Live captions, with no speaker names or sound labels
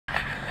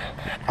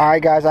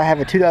Alright guys, I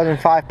have a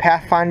 2005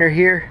 Pathfinder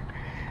here,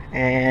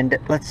 and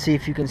let's see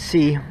if you can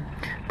see.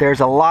 There's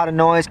a lot of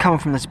noise coming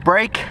from this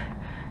brake.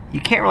 You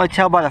can't really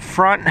tell by the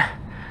front,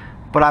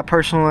 but I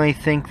personally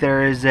think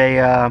there is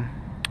a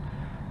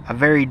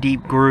very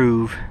deep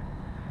groove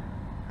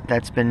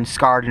that's been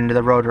scarred into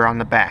the rotor on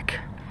the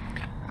back.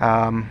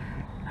 I've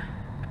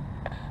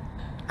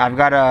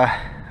got a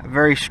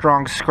very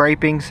strong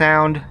scraping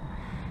sound,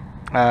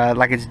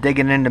 like it's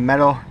digging into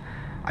metal.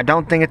 I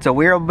don't think it's a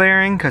wheel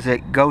bearing because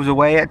it goes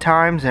away at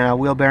times, and a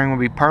wheel bearing will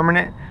be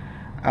permanent.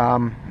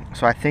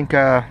 So I think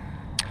I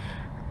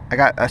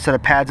got a set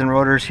of pads and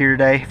rotors here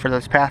today for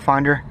this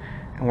Pathfinder,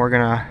 and we're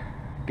gonna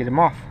get them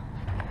off.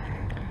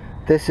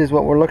 This is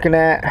what we're looking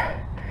at,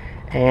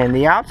 and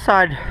the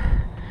outside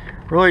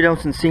really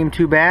doesn't seem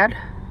too bad,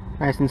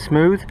 nice and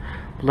smooth.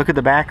 But look at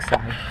the back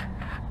side.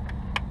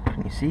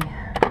 Can you see?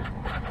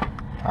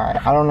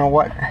 Alright, I don't know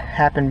what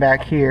happened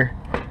back here,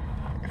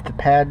 if the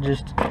pad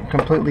just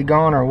completely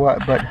gone or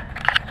what, but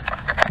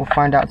we'll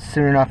find out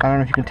soon enough. I don't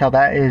know if you can tell,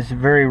 that is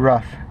very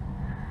rough.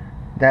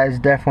 That is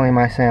definitely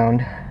my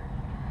sound.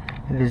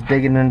 It is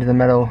digging into the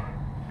metal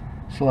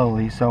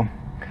slowly, so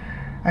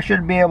I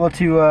should be able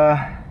to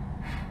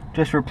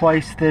just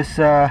replace this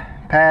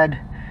pad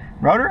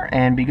rotor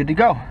and be good to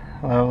go.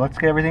 Let's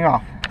get everything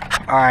off.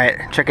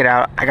 Alright, check it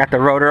out. I got the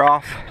rotor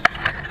off.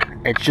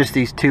 It's just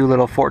these two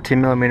little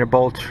 14mm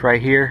bolts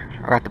right here.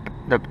 I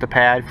got the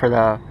pad for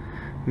the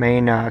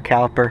main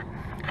caliper,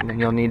 and then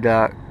you'll need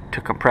to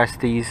compress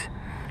these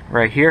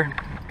right here.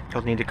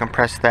 You'll need to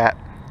compress that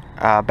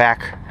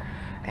back,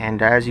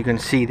 and as you can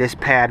see, this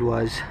pad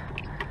was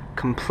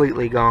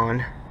completely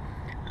gone.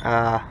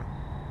 The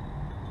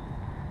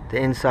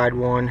inside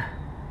one,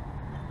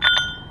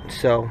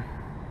 so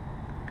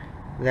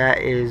that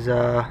is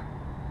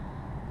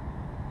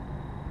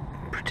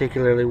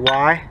particularly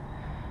why.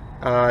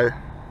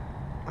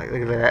 Like,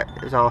 look at that.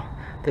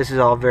 This is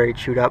all very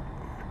chewed up.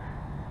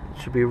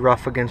 It should be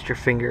rough against your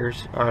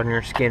fingers or on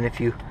your skin if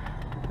you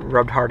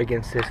rubbed hard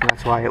against this, and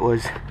that's why it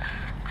was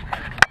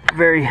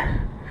very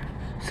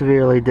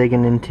severely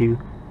digging into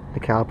the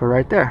caliper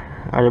right there,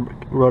 or the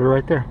rotor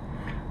right there.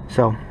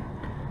 So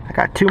I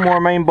got two more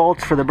main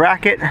bolts for the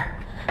bracket.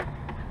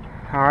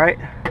 Alright,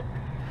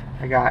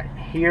 I got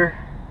here,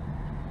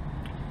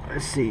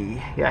 let's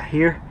see, yeah,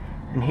 here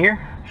and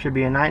here should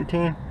be a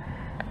 19,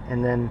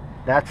 and then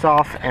that's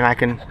off, and I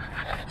can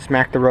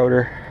smack the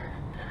rotor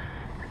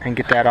and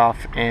get that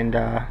off, and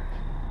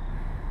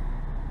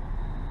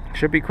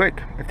should be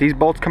quick. If these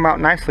bolts come out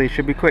nicely, it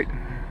should be quick.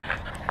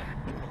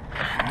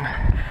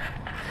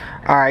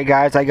 Alright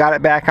guys, I got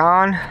it back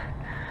on.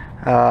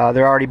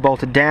 They're already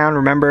bolted down.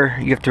 Remember,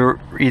 you have to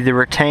either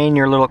retain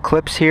your little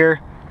clips here,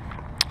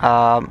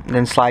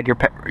 then slide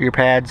your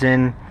pads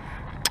in,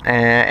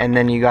 and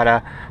then you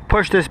gotta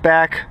push this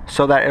back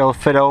so that it'll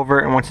fit over,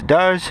 and once it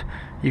does,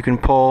 you can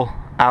pull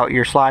out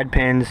your slide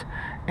pins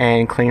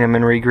and clean them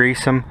and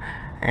re-grease them,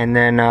 and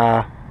then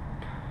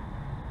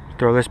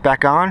throw this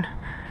back on,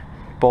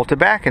 bolt it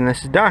back, and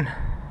this is done.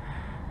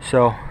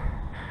 So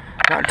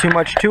not too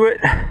much to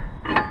it.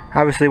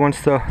 Obviously once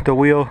the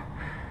wheel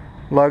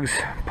lugs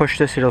push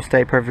this, it'll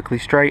stay perfectly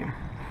straight.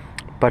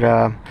 But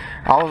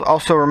I'll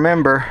also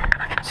remember,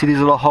 see these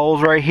little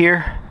holes right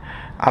here?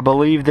 I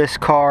believe this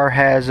car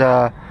has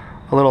a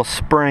little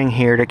spring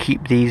here to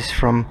keep these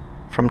from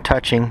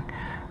touching.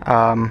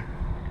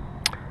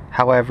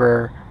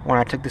 However, when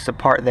I took this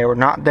apart, they were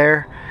not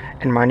there,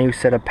 and my new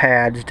set of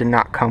pads did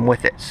not come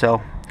with it,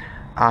 so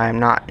I'm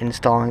not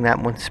installing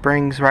that with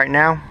springs right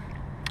now.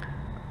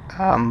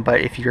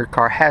 But if your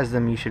car has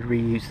them, you should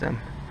reuse them.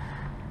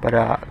 But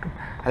I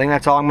think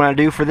that's all I'm going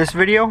to do for this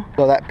video.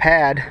 So that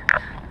pad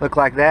looked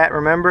like that,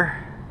 remember?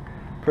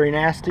 Pretty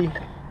nasty.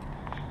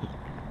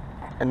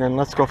 And then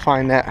let's go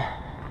find that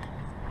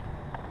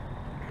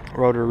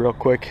rotor real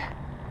quick.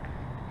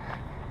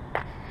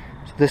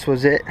 So this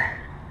was it.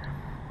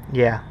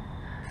 Yeah,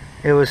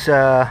 it was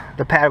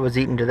the pad was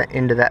eaten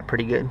into that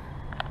pretty good.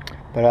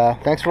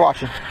 But thanks for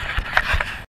watching.